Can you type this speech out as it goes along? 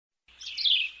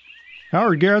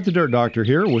Howard Garrett, the Dirt Doctor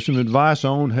here with some advice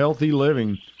on healthy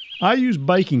living. I use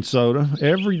baking soda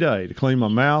every day to clean my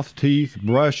mouth, teeth,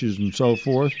 brushes, and so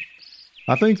forth.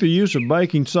 I think the use of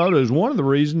baking soda is one of the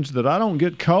reasons that I don't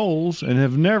get colds and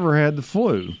have never had the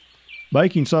flu.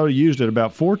 Baking soda used at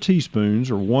about 4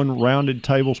 teaspoons or 1 rounded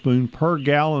tablespoon per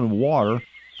gallon of water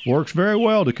works very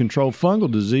well to control fungal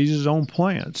diseases on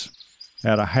plants.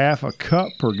 At a half a cup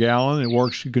per gallon, it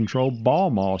works to control ball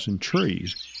moss in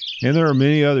trees. And there are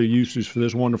many other uses for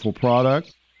this wonderful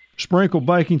product. Sprinkle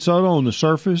baking soda on the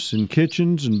surface in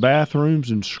kitchens and bathrooms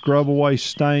and scrub away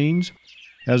stains.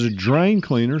 As a drain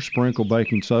cleaner, sprinkle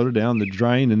baking soda down the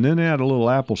drain and then add a little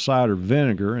apple cider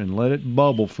vinegar and let it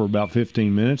bubble for about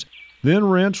 15 minutes. Then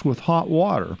rinse with hot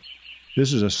water.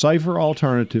 This is a safer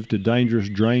alternative to dangerous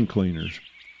drain cleaners.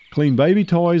 Clean baby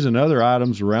toys and other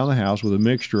items around the house with a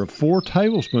mixture of 4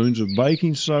 tablespoons of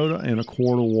baking soda and a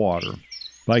quart of water.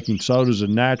 Baking soda is a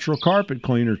natural carpet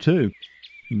cleaner too.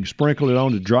 You can sprinkle it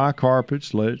onto dry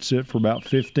carpets, let it sit for about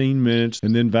 15 minutes,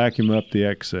 and then vacuum up the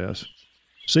excess.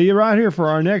 See you right here for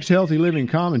our next Healthy Living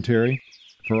commentary.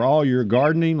 For all your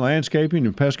gardening, landscaping,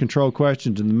 and pest control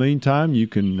questions in the meantime, you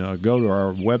can go to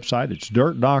our website. It's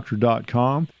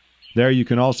dirtdoctor.com. There you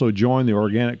can also join the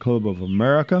Organic Club of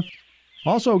America.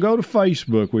 Also, go to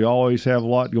Facebook. We always have a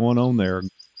lot going on there.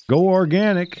 Go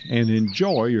organic and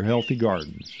enjoy your healthy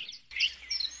gardens.